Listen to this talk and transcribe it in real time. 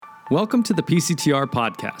Welcome to the PCTR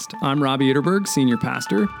podcast. I'm Robbie Itterberg, Senior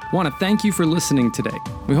Pastor. I want to thank you for listening today.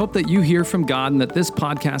 We hope that you hear from God and that this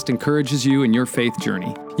podcast encourages you in your faith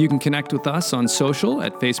journey. You can connect with us on social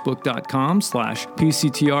at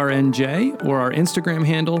facebook.com/PCTRNJ or our Instagram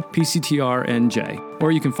handle, PCTRNJ.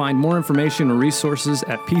 Or you can find more information or resources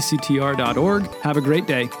at PCTR.org. Have a great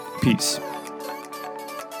day. Peace.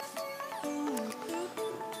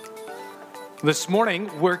 This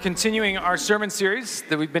morning, we're continuing our sermon series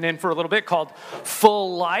that we've been in for a little bit called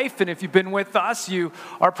Full Life. And if you've been with us, you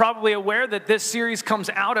are probably aware that this series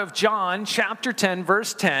comes out of John chapter 10,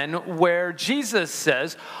 verse 10, where Jesus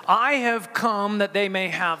says, "I have come that they may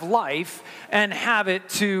have life and have it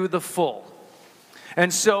to the full."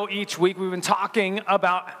 And so each week we've been talking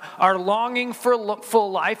about our longing for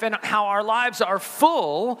full life and how our lives are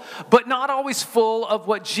full, but not always full of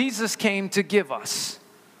what Jesus came to give us.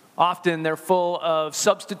 Often they're full of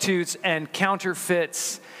substitutes and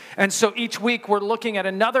counterfeits. And so each week we're looking at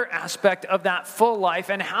another aspect of that full life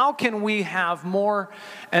and how can we have more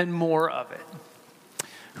and more of it.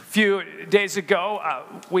 A few days ago,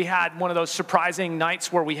 we had one of those surprising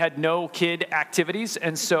nights where we had no kid activities.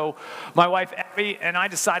 And so my wife, Abby, and I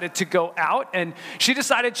decided to go out. And she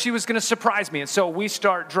decided she was going to surprise me. And so we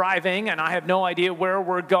start driving, and I have no idea where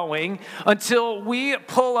we're going until we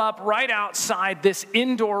pull up right outside this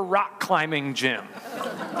indoor rock climbing gym.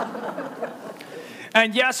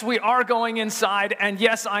 And yes, we are going inside. And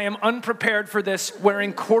yes, I am unprepared for this,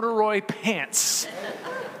 wearing corduroy pants.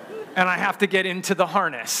 And I have to get into the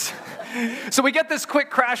harness. So we get this quick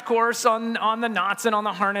crash course on the knots and on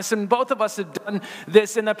the harness, and both of us have done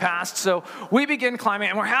this in the past. So we begin climbing,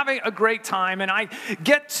 and we're having a great time, and I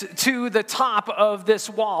get to the top of this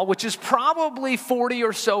wall, which is probably 40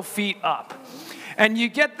 or so feet up. And you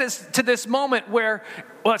get to this moment where,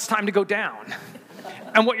 well, it's time to go down.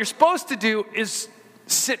 And what you're supposed to do is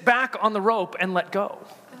sit back on the rope and let go.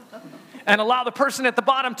 And allow the person at the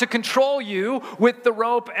bottom to control you with the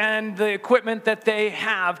rope and the equipment that they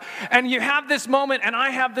have. And you have this moment, and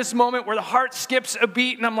I have this moment where the heart skips a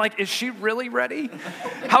beat, and I'm like, is she really ready?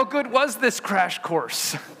 How good was this crash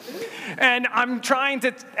course? And I'm trying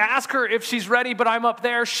to ask her if she's ready, but I'm up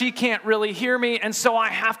there. She can't really hear me, and so I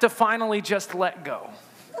have to finally just let go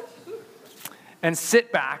and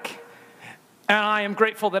sit back. And I am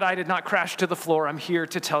grateful that I did not crash to the floor. I'm here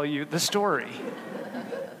to tell you the story.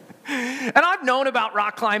 And I've known about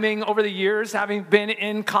rock climbing over the years, having been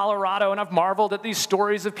in Colorado, and I've marveled at these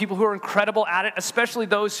stories of people who are incredible at it, especially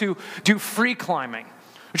those who do free climbing,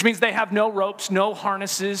 which means they have no ropes, no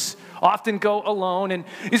harnesses, often go alone. And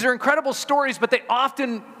these are incredible stories, but they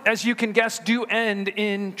often, as you can guess, do end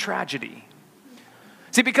in tragedy.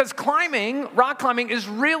 See, because rock climbing is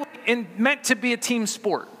really meant to be a team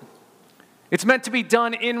sport. It's meant to be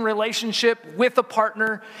done in relationship with a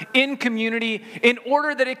partner, in community, in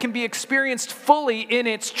order that it can be experienced fully in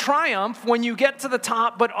its triumph when you get to the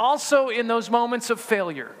top, but also in those moments of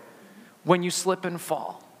failure, when you slip and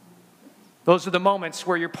fall. Those are the moments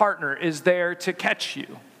where your partner is there to catch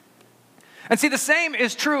you. And see, the same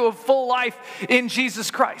is true of full life in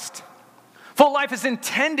Jesus Christ. Full life is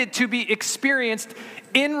intended to be experienced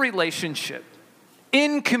in relationship,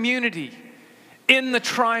 in community, in the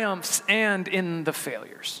triumphs and in the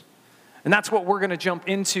failures. And that's what we're going to jump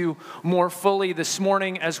into more fully this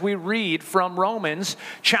morning as we read from Romans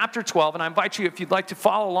chapter 12. And I invite you, if you'd like to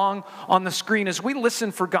follow along on the screen as we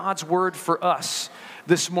listen for God's word for us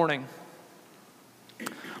this morning.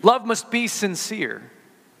 Love must be sincere.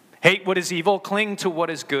 Hate what is evil, cling to what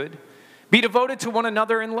is good. Be devoted to one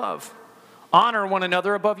another in love. Honor one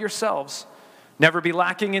another above yourselves. Never be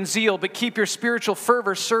lacking in zeal, but keep your spiritual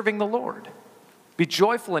fervor serving the Lord. Be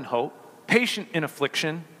joyful in hope, patient in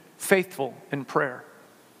affliction, faithful in prayer.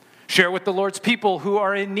 Share with the Lord's people who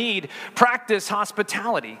are in need. Practice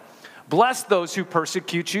hospitality. Bless those who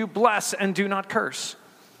persecute you. Bless and do not curse.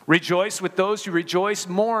 Rejoice with those who rejoice.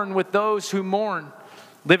 Mourn with those who mourn.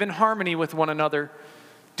 Live in harmony with one another.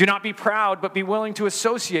 Do not be proud, but be willing to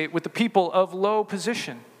associate with the people of low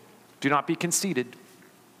position. Do not be conceited.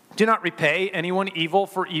 Do not repay anyone evil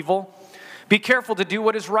for evil. Be careful to do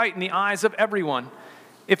what is right in the eyes of everyone.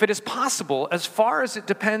 If it is possible, as far as it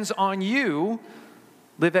depends on you,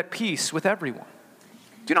 live at peace with everyone.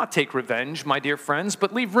 Do not take revenge, my dear friends,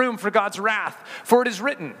 but leave room for God's wrath. For it is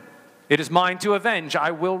written, "It is mine to avenge,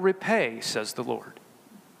 I will repay," says the Lord.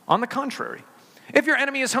 On the contrary, if your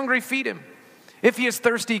enemy is hungry, feed him. If he is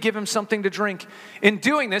thirsty, give him something to drink. In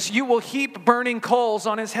doing this, you will heap burning coals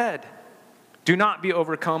on his head. Do not be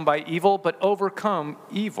overcome by evil, but overcome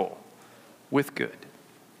evil with good.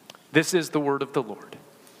 This is the word of the Lord.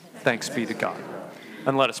 Thanks be to God.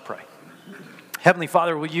 And let us pray. Heavenly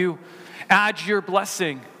Father, will you add your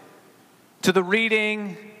blessing to the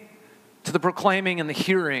reading, to the proclaiming, and the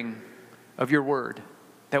hearing of your word,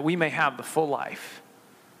 that we may have the full life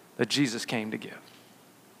that Jesus came to give.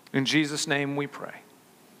 In Jesus' name we pray.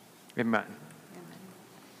 Amen.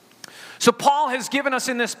 So Paul has given us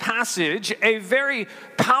in this passage a very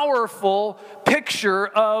powerful picture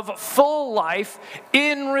of full life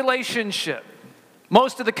in relationship.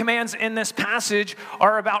 Most of the commands in this passage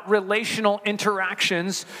are about relational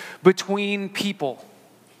interactions between people.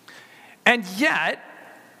 And yet,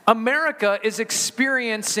 America is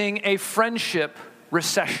experiencing a friendship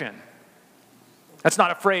recession. That's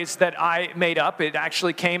not a phrase that I made up. It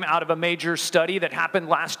actually came out of a major study that happened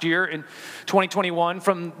last year in 2021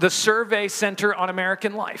 from the Survey Center on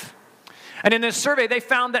American Life. And in this survey, they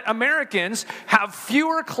found that Americans have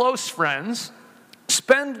fewer close friends,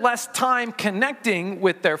 spend less time connecting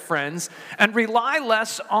with their friends, and rely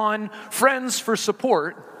less on friends for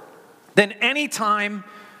support than any time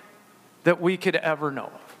that we could ever know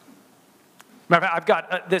of. Matter of fact, I've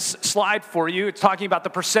got this slide for you. It's talking about the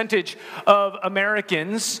percentage of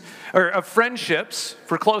Americans, or of friendships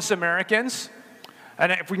for close Americans.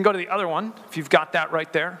 And if we can go to the other one, if you've got that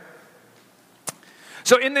right there.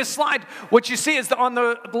 So in this slide, what you see is that on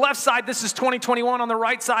the left side, this is 2021. On the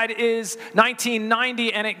right side is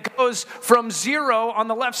 1990. And it goes from 0 on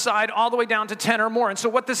the left side all the way down to 10 or more. And so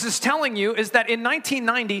what this is telling you is that in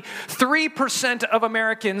 1990, 3% of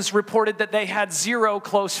Americans reported that they had 0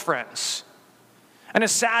 close friends. And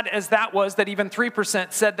as sad as that was, that even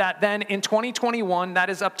 3% said that, then in 2021, that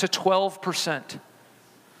is up to 12%.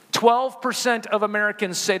 12% of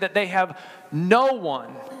Americans say that they have no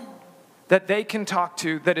one that they can talk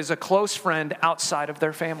to that is a close friend outside of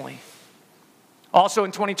their family. Also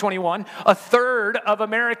in 2021, a third of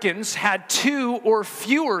Americans had 2 or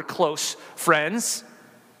fewer close friends.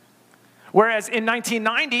 Whereas in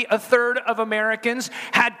 1990, a third of Americans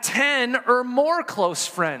had 10 or more close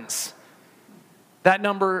friends. That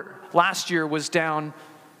number last year was down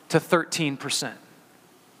to 13%.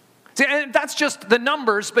 See, and that's just the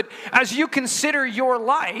numbers, but as you consider your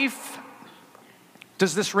life,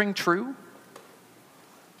 does this ring true?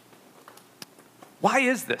 Why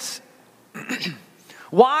is this?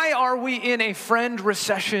 Why are we in a friend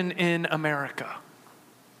recession in America?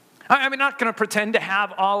 I'm not going to pretend to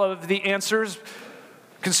have all of the answers.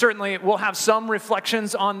 Because certainly we'll have some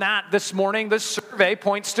reflections on that this morning. This survey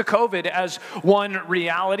points to COVID as one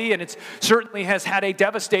reality, and it certainly has had a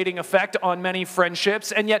devastating effect on many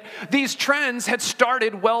friendships. And yet these trends had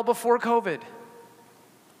started well before COVID.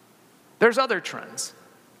 There's other trends.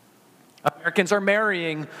 Americans are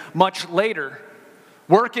marrying much later,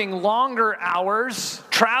 working longer hours,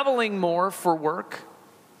 traveling more for work.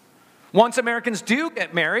 Once Americans do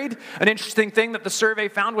get married, an interesting thing that the survey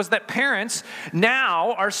found was that parents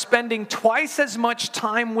now are spending twice as much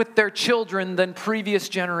time with their children than previous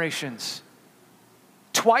generations.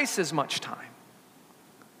 Twice as much time.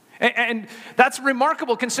 And that's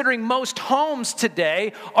remarkable considering most homes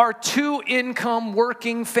today are 2-income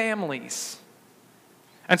working families.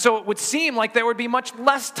 And so it would seem like there would be much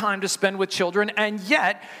less time to spend with children, and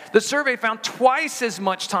yet the survey found twice as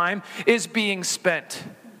much time is being spent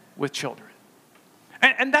with children.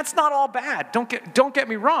 And that's not all bad. Don't get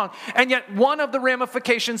me wrong. And yet one of the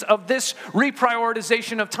ramifications of this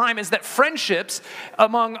reprioritization of time is that friendships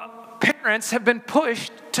among parents have been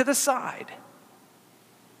pushed to the side.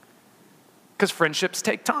 Because friendships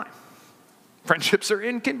take time. Friendships are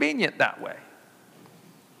inconvenient that way.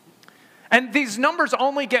 And these numbers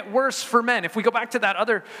only get worse for men. If we go back to that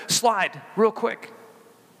other slide real quick.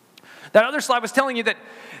 That other slide was telling you that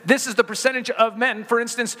this is the percentage of men, for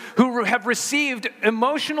instance, who have received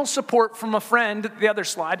emotional support from a friend, the other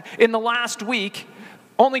slide, in the last week.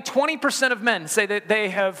 Only 20% of men say that they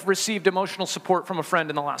have received emotional support from a friend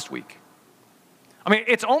in the last week. I mean,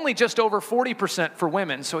 it's only just over 40% for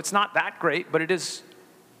women, so it's not that great, but it is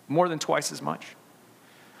more than twice as much.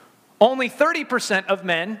 Only 30% of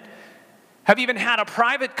men have even had a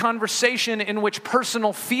private conversation in which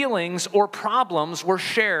personal feelings or problems were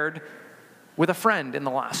shared with a friend in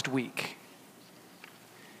the last week.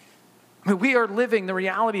 I mean, we are living, the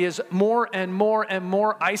reality is, more and more and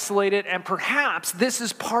more isolated, and perhaps this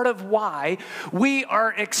is part of why we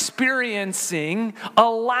are experiencing a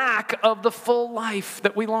lack of the full life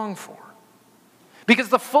that we long for. Because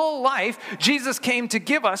the full life Jesus came to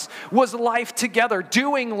give us was life together,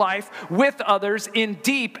 doing life with others in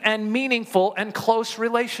deep and meaningful and close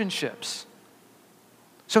relationships.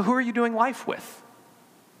 So who are you doing life with?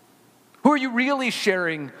 Who are you really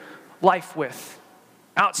sharing life with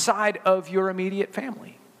outside of your immediate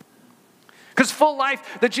family? Because full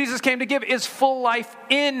life that Jesus came to give is full life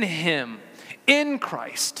in him, in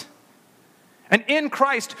Christ. And in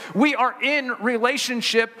Christ, we are in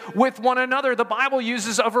relationship with one another. The Bible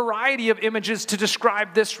uses a variety of images to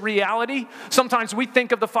describe this reality. Sometimes we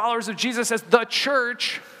think of the followers of Jesus as the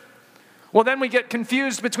church. Well, then we get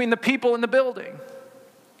confused between the people in the building.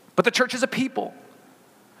 But the church is a people.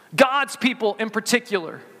 God's people in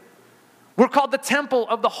particular. We're called the temple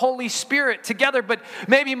of the Holy Spirit together, but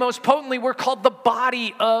maybe most potently, we're called the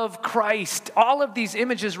body of Christ. All of these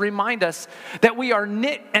images remind us that we are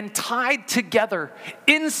knit and tied together,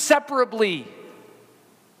 inseparably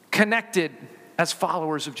connected as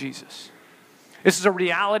followers of Jesus. This is a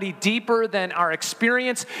reality deeper than our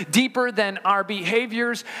experience, deeper than our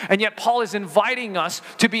behaviors, and yet Paul is inviting us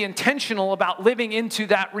to be intentional about living into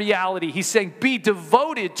that reality. He's saying, be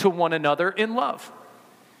devoted to one another in love.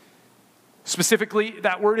 Specifically,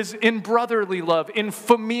 that word is in brotherly love, in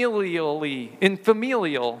familial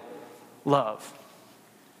love.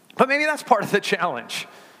 But maybe that's part of the challenge.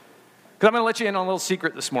 Because I'm going to let you in on a little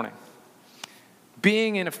secret this morning.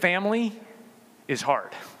 Being in a family is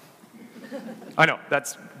hard. I know,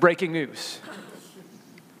 that's breaking news.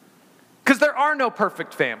 Because there are no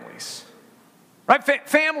perfect families. Right?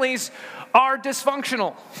 Families are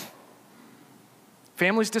dysfunctional.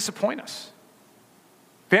 Families disappoint us.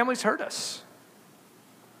 Families hurt us.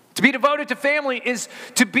 To be devoted to family is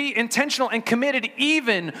to be intentional and committed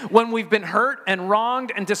even when we've been hurt and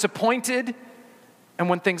wronged and disappointed and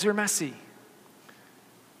when things are messy.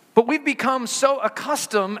 But we've become so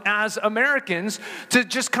accustomed as Americans to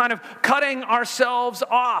just kind of cutting ourselves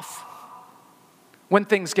off when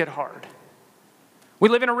things get hard. We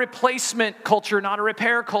live in a replacement culture, not a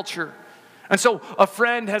repair culture. And so a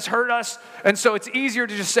friend has hurt us, and so it's easier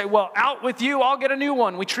to just say, well, out with you, I'll get a new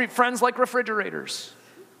one. We treat friends like refrigerators.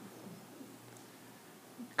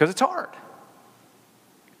 Because it's hard.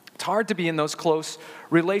 It's hard to be in those close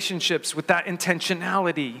relationships with that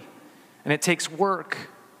intentionality, and it takes work.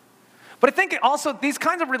 But I think also these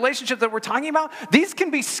kinds of relationships that we're talking about, these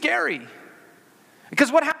can be scary.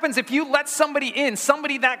 Because what happens if you let somebody in,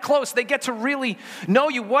 somebody that close, they get to really know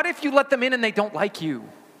you? What if you let them in and they don't like you?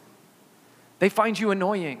 They find you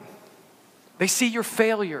annoying. They see your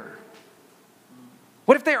failure.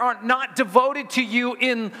 What if they are not devoted to you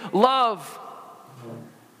in love?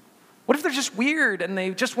 What if they're just weird and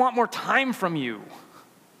they just want more time from you?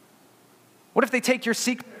 What if they take your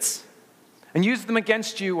secrets and use them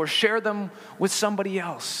against you or share them with somebody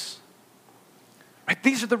else? Right?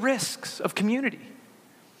 These are the risks of community.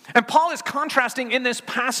 And Paul is contrasting in this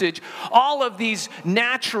passage all of these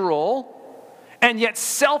natural and yet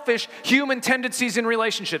selfish human tendencies in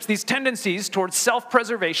relationships. These tendencies towards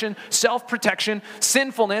self-preservation, self-protection,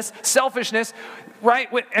 sinfulness, selfishness, right?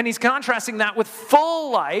 And he's contrasting that with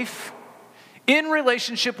full life in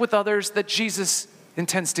relationship with others that Jesus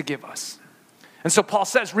intends to give us. And so Paul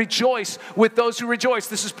says, rejoice with those who rejoice.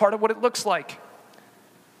 This is part of what it looks like.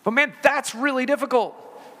 But man, that's really difficult.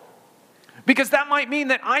 Because that might mean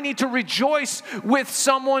that I need to rejoice with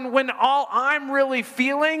someone when all I'm really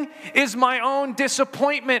feeling is my own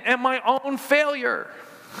disappointment and my own failure.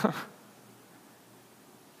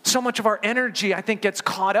 So much of our energy, I think, gets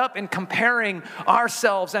caught up in comparing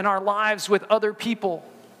ourselves and our lives with other people.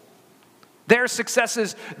 Their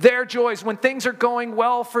successes, their joys, when things are going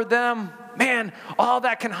well for them, man, all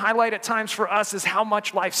that can highlight at times for us is how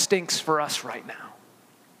much life stinks for us right now.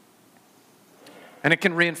 And it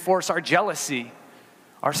can reinforce our jealousy,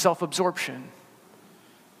 our self-absorption.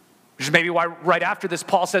 Which is maybe why right after this,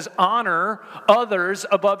 Paul says, honor others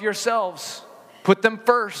above yourselves. Put them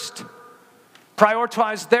first.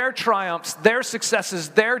 Prioritize their triumphs, their successes,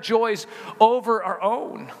 their joys over our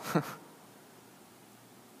own.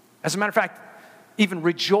 As a matter of fact, even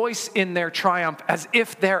rejoice in their triumph as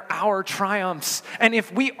if they're our triumphs. And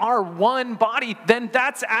if we are one body, then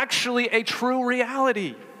that's actually a true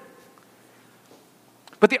reality.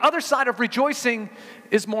 But the other side of rejoicing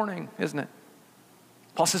is mourning, isn't it?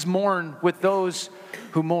 Paul says, mourn with those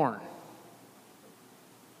who mourn.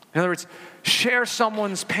 In other words, share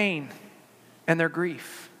someone's pain and their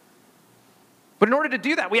grief. But in order to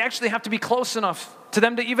do that, we actually have to be close enough to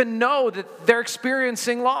them to even know that they're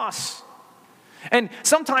experiencing loss. And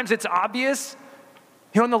sometimes it's obvious.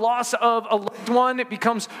 In the loss of a loved one, it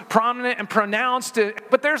becomes prominent and pronounced.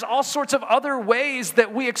 But there's all sorts of other ways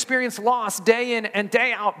that we experience loss day in and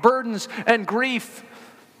day out, burdens and grief.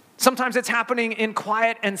 Sometimes it's happening in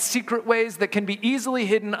quiet and secret ways that can be easily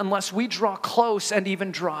hidden unless we draw close and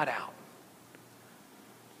even draw it out.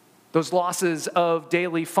 Those losses of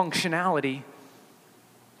daily functionality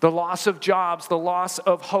The loss of jobs, the loss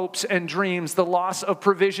of hopes and dreams, the loss of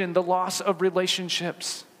provision, the loss of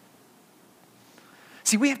relationships.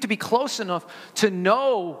 See, we have to be close enough to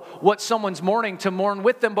know what someone's mourning, to mourn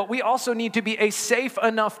with them, but we also need to be a safe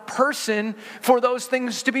enough person for those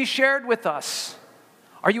things to be shared with us.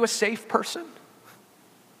 Are you a safe person?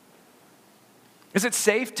 Is it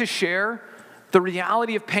safe to share the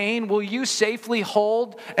reality of pain? Will you safely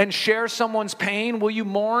hold and share someone's pain? Will you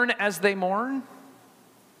mourn as they mourn?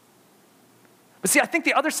 But see, I think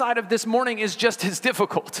the other side of this mourning is just as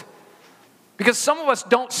difficult. Because some of us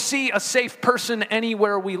don't see a safe person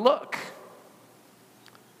anywhere we look.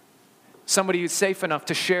 Somebody who's safe enough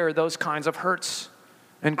to share those kinds of hurts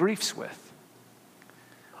and griefs with.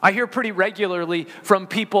 I hear pretty regularly from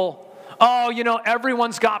people, oh,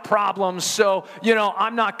 everyone's got problems, so,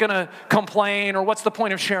 I'm not going to complain, or what's the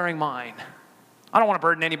point of sharing mine? I don't want to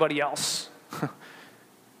burden anybody else. Well,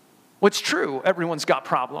 it's true, everyone's got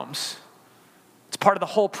problems. It's part of the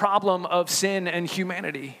whole problem of sin and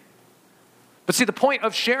humanity. But see, the point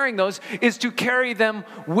of sharing those is to carry them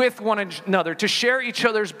with one another, to share each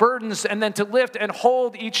other's burdens, and then to lift and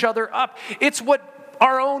hold each other up. It's what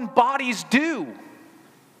our own bodies do.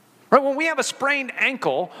 Right? When we have a sprained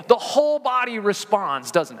ankle, the whole body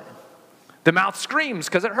responds, doesn't it? The mouth screams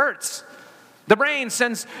because it hurts. The brain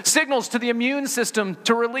sends signals to the immune system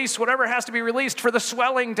to release whatever has to be released for the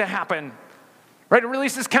swelling to happen. Right? It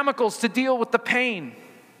releases chemicals to deal with the pain.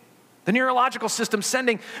 The neurological system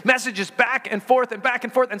sending messages back and forth and back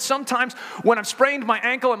and forth. And sometimes when I've sprained my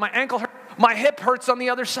ankle and my ankle hurts, my hip hurts on the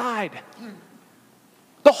other side.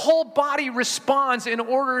 The whole body responds in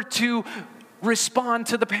order to respond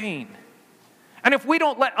to the pain. And if we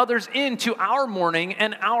don't let others into our mourning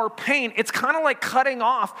and our pain, it's kind of like cutting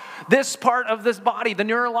off this part of this body, the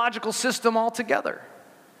neurological system altogether,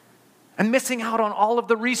 and missing out on all of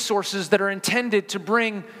the resources that are intended to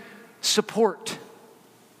bring support.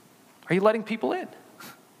 Are you letting people in?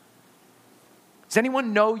 Does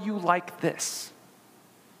anyone know you like this?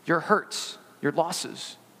 Your hurts, your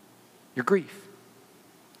losses, your grief.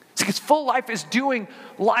 Because full life is doing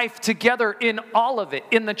life together in all of it,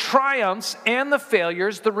 in the triumphs and the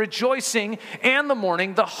failures, the rejoicing and the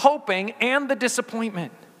mourning, the hoping and the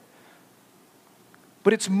disappointment.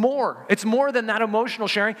 But it's more than that emotional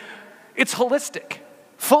sharing. It's holistic.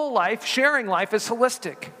 Full life, sharing life is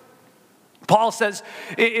holistic. Paul says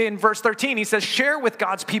in verse 13, he says, share with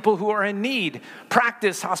God's people who are in need.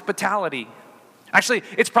 Practice hospitality. Actually,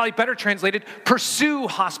 it's probably better translated, pursue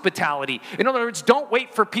hospitality. In other words, don't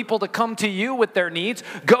wait for people to come to you with their needs.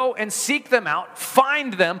 Go and seek them out,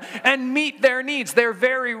 find them, and meet their needs, their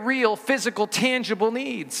very real, physical, tangible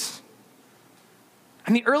needs.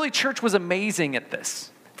 And the early church was amazing at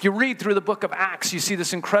this. If you read through the book of Acts, you see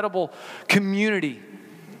this incredible community.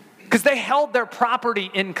 Because they held their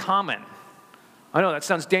property in common. I know that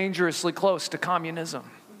sounds dangerously close to communism.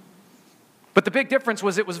 But the big difference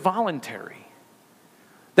was it was voluntary.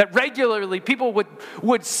 That regularly people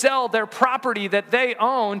would sell their property that they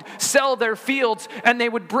owned, sell their fields, and they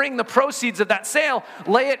would bring the proceeds of that sale,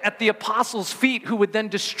 lay it at the apostles' feet, who would then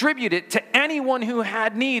distribute it to anyone who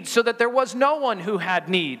had need, so that there was no one who had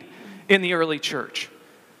need in the early church.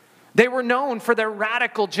 They were known for their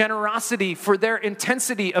radical generosity, for their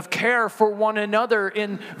intensity of care for one another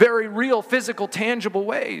in very real, physical, tangible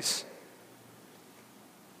ways.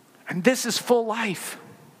 And this is full life.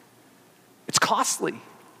 It's costly.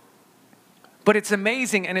 But it's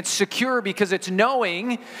amazing and it's secure because it's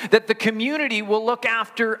knowing that the community will look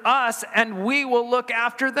after us and we will look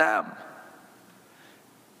after them.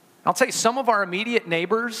 I'll tell you, some of our immediate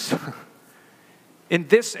neighbors in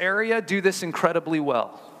this area do this incredibly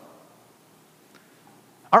well.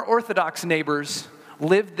 Our Orthodox neighbors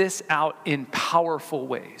live this out in powerful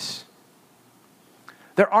ways.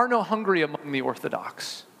 There are no hungry among the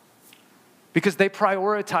Orthodox because they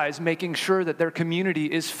prioritize making sure that their community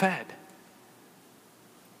is fed.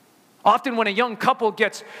 Often when a young couple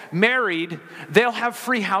gets married, they'll have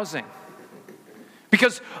free housing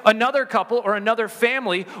because another couple or another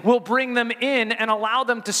family will bring them in and allow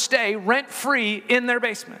them to stay rent-free in their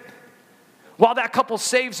basement, while that couple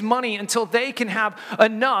saves money until they can have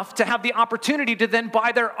enough to have the opportunity to then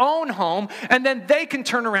buy their own home, and then they can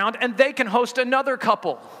turn around and they can host another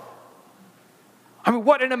couple. I mean,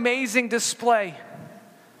 what an amazing display.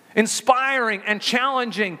 Inspiring and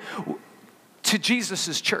challenging to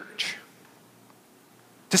Jesus' church.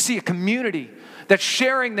 To see a community that's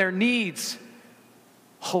sharing their needs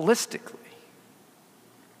holistically.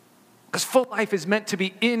 Because full life is meant to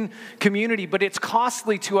be in community, but it's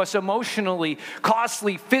costly to us emotionally,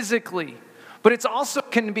 costly physically, but it's also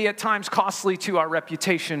can be at times costly to our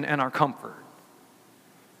reputation and our comfort.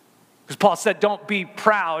 Because Paul said, don't be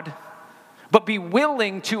proud, but be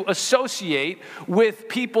willing to associate with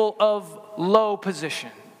people of low position.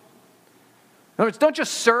 In other words, don't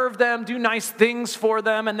just serve them, do nice things for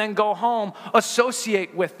them, and then go home.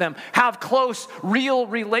 Associate with them. Have close, real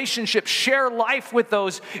relationships. Share life with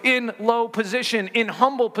those in low position, in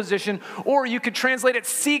humble position. Or you could translate it,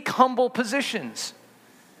 seek humble positions.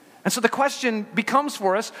 And so the question becomes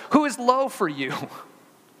for us, who is low for you?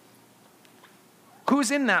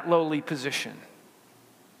 Who's in that lowly position?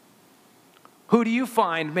 Who do you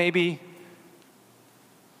find maybe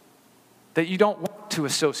that you don't want to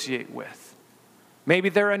associate with? Maybe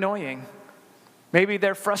they're annoying. Maybe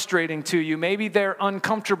they're frustrating to you. Maybe they're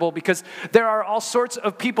uncomfortable, because there are all sorts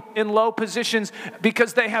of people in low positions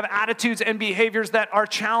because they have attitudes and behaviors that are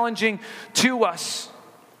challenging to us.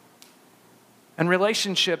 And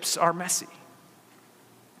relationships are messy.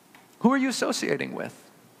 Who are you associating with?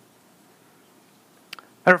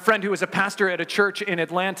 I had a friend who was a pastor at a church in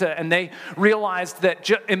Atlanta, and they realized that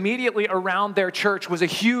immediately around their church was a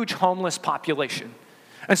huge homeless population.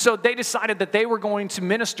 And so they decided that they were going to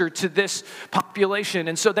minister to this population.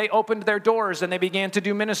 And so they opened their doors and they began to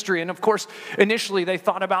do ministry. And of course, initially they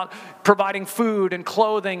thought about providing food and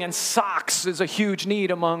clothing, and socks is a huge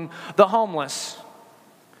need among the homeless.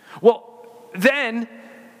 Well, then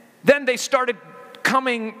they started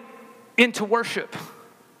coming into worship.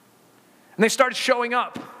 And they started showing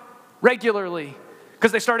up regularly,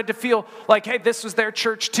 because they started to feel like, hey, this was their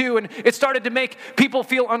church too. And it started to make people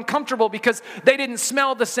feel uncomfortable because they didn't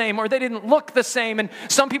smell the same or they didn't look the same. And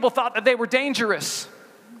some people thought that they were dangerous.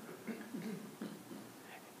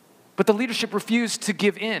 But the leadership refused to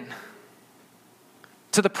give in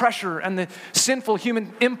to the pressure and the sinful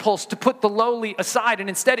human impulse to put the lowly aside, and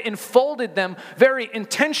instead enfolded them very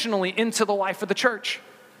intentionally into the life of the church.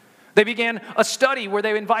 They began a study where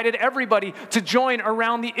they invited everybody to join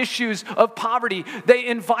around the issues of poverty. They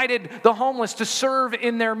invited the homeless to serve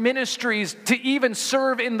in their ministries, to even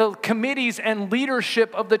serve in the committees and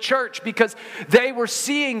leadership of the church, because they were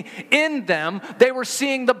seeing in them, they were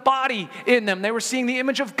seeing the body in them. They were seeing the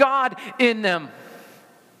image of God in them.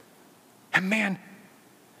 And man,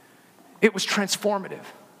 it was transformative.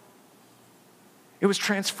 It was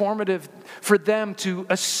transformative for them to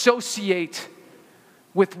associate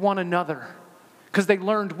with one another, because they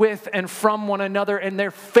learned with and from one another, and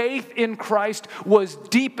their faith in Christ was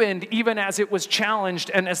deepened even as it was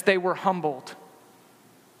challenged and as they were humbled.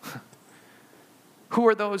 Who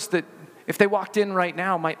are those that, if they walked in right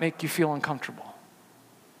now, might make you feel uncomfortable?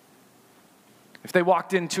 If they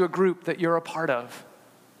walked into a group that you're a part of,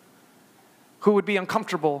 who would be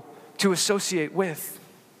uncomfortable to associate with?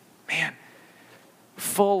 Man,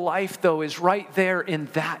 full life, though, is right there in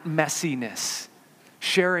that messiness.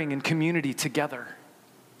 Sharing and community together.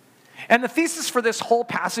 And the thesis for this whole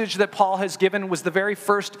passage that Paul has given was the very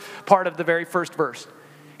first part of the very first verse.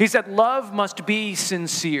 He said, love must be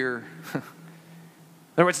sincere. In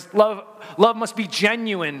other words, love must be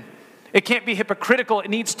genuine. It can't be hypocritical. It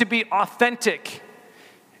needs to be authentic.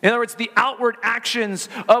 In other words, the outward actions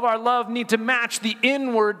of our love need to match the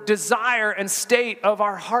inward desire and state of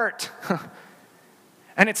our heart.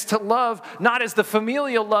 And it's to love not as the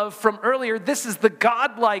familial love from earlier. This is the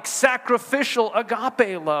godlike, sacrificial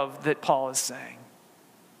agape love that Paul is saying.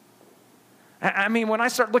 I mean, when I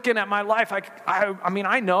start looking at my life,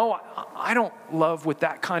 I know I don't love with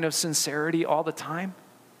that kind of sincerity all the time.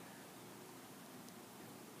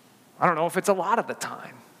 I don't know if it's a lot of the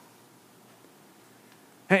time.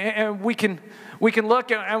 And we can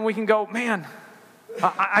look and we can go, man,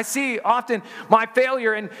 I see often my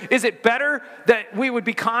failure, and is it better that we would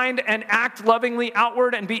be kind and act lovingly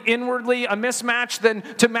outward and be inwardly a mismatch than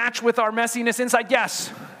to match with our messiness inside? Yes.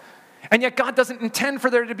 And yet God doesn't intend for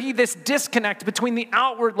there to be this disconnect between the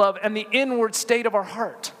outward love and the inward state of our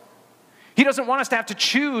heart. He doesn't want us to have to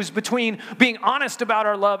choose between being honest about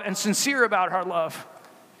our love and sincere about our love.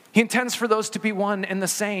 He intends for those to be one and the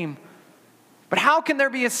same. But how can there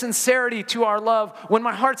be a sincerity to our love when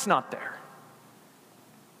my heart's not there?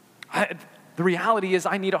 The reality is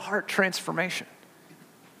I need a heart transformation.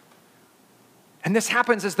 And this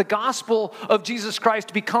happens as the gospel of Jesus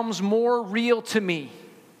Christ becomes more real to me.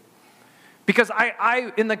 Because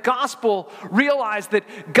I in the gospel, realize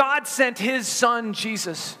that God sent his son,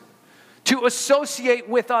 Jesus, to associate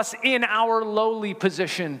with us in our lowly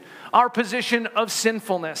position, our position of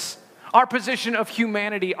sinfulness, our position of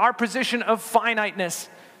humanity, our position of finiteness.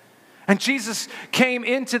 And Jesus came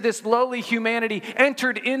into this lowly humanity,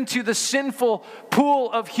 entered into the sinful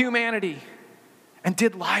pool of humanity, and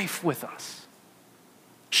did life with us.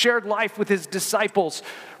 shared life with his disciples,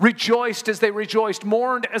 rejoiced as they rejoiced,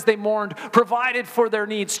 mourned as they mourned, provided for their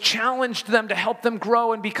needs, challenged them to help them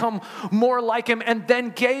grow and become more like him, and then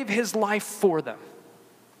gave his life for them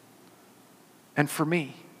and for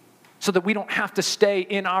me, so that we don't have to stay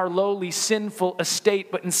in our lowly, sinful estate,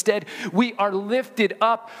 but instead we are lifted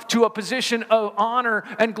up to a position of honor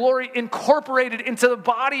and glory, incorporated into the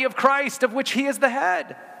body of Christ, of which he is the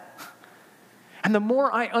head. And the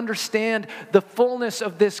more I understand the fullness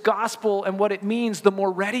of this gospel and what it means, the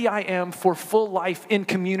more ready I am for full life in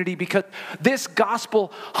community, because this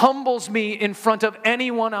gospel humbles me in front of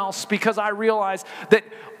anyone else, because I realize that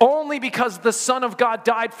only because the Son of God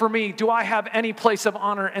died for me do I have any place of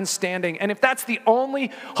honor and standing. And if that's the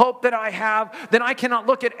only hope that I have, then I cannot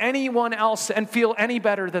look at anyone else and feel any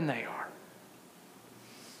better than they are.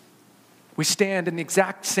 We stand in the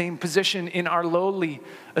exact same position in our lowly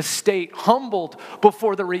estate, humbled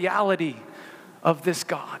before the reality of this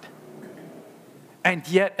God. And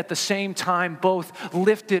yet at the same time, both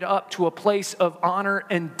lifted up to a place of honor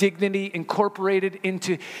and dignity, incorporated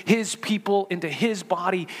into his people, into his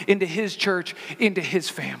body, into his church, into his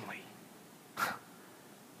family.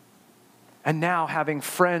 And now having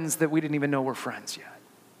friends that we didn't even know were friends yet.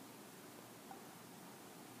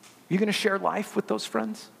 You going to share life with those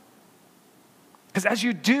friends? Because as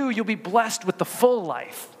you do, you'll be blessed with the full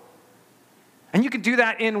life. And you can do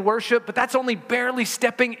that in worship, but that's only barely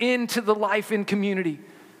stepping into the life in community.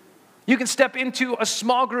 You can step into a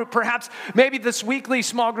small group, perhaps maybe this weekly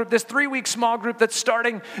small group, this 3-week small group that's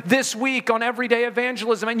starting this week on Everyday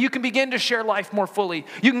Evangelism, and you can begin to share life more fully.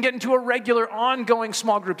 You can get into a regular, ongoing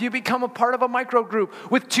small group. You become a part of a micro group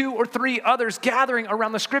with 2 or 3 others gathering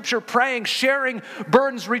around the scripture, praying, sharing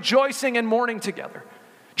burdens, rejoicing, and mourning together.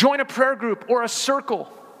 Join a prayer group or a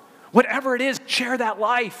circle. Whatever it is, share that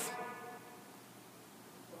life.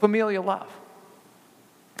 Familial love.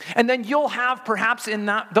 And then you'll have perhaps in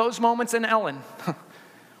those moments an Ellen.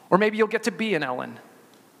 Or maybe you'll get to be an Ellen.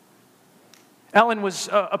 Ellen was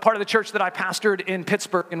a part of the church that I pastored in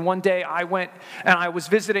Pittsburgh. And one day I went and I was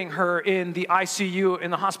visiting her in the ICU in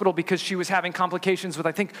the hospital because she was having complications with,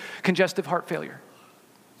 I think, congestive heart failure.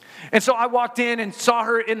 And so I walked in and saw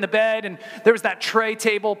her in the bed, and there was that tray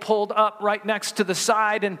table pulled up right next to the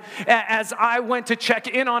side. And as I went to check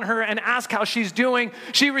in on her and ask how she's doing,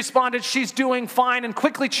 she responded, she's doing fine, and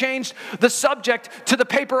quickly changed the subject to the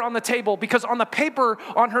paper on the table, because on the paper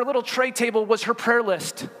on her little tray table was her prayer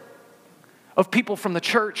list of people from the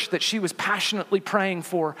church that she was passionately praying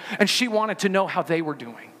for, and she wanted to know how they were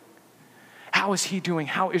doing. How is he doing?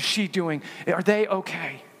 How is she doing? Are they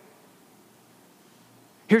okay?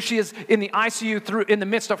 Here she is in the ICU in the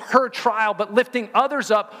midst of her trial, but lifting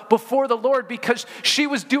others up before the Lord because she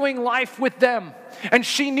was doing life with them. And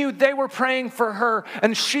she knew they were praying for her,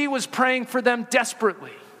 and she was praying for them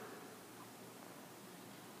desperately.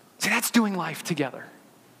 See, that's doing life together.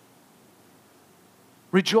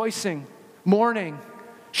 Rejoicing, mourning,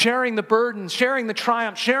 sharing the burdens, sharing the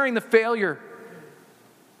triumph, sharing the failure.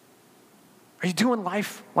 Are you doing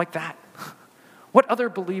life like that? What other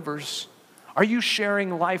believers are you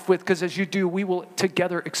sharing life with? Because as you do, we will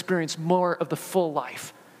together experience more of the full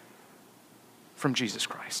life from Jesus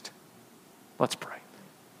Christ. Let's pray.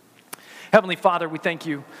 Heavenly Father, we thank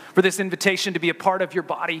you for this invitation to be a part of your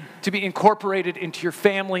body, to be incorporated into your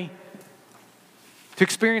family, to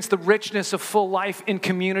experience the richness of full life in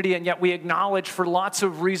community, and yet we acknowledge for lots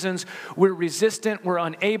of reasons we're resistant, we're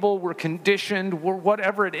unable, we're conditioned,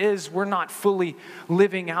 whatever it is, we're not fully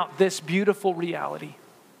living out this beautiful reality.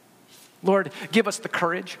 Lord, give us the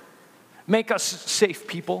courage. Make us safe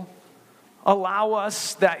people. Allow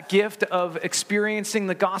us that gift of experiencing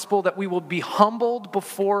the gospel, that we will be humbled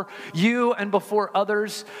before you and before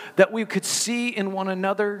others, that we could see in one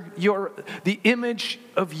another the image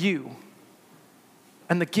of you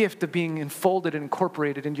and the gift of being enfolded and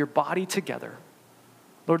incorporated in your body together.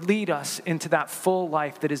 Lord, lead us into that full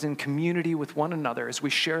life that is in community with one another as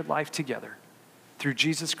we share life together through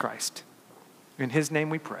Jesus Christ. In his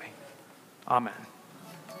name we pray. Amen.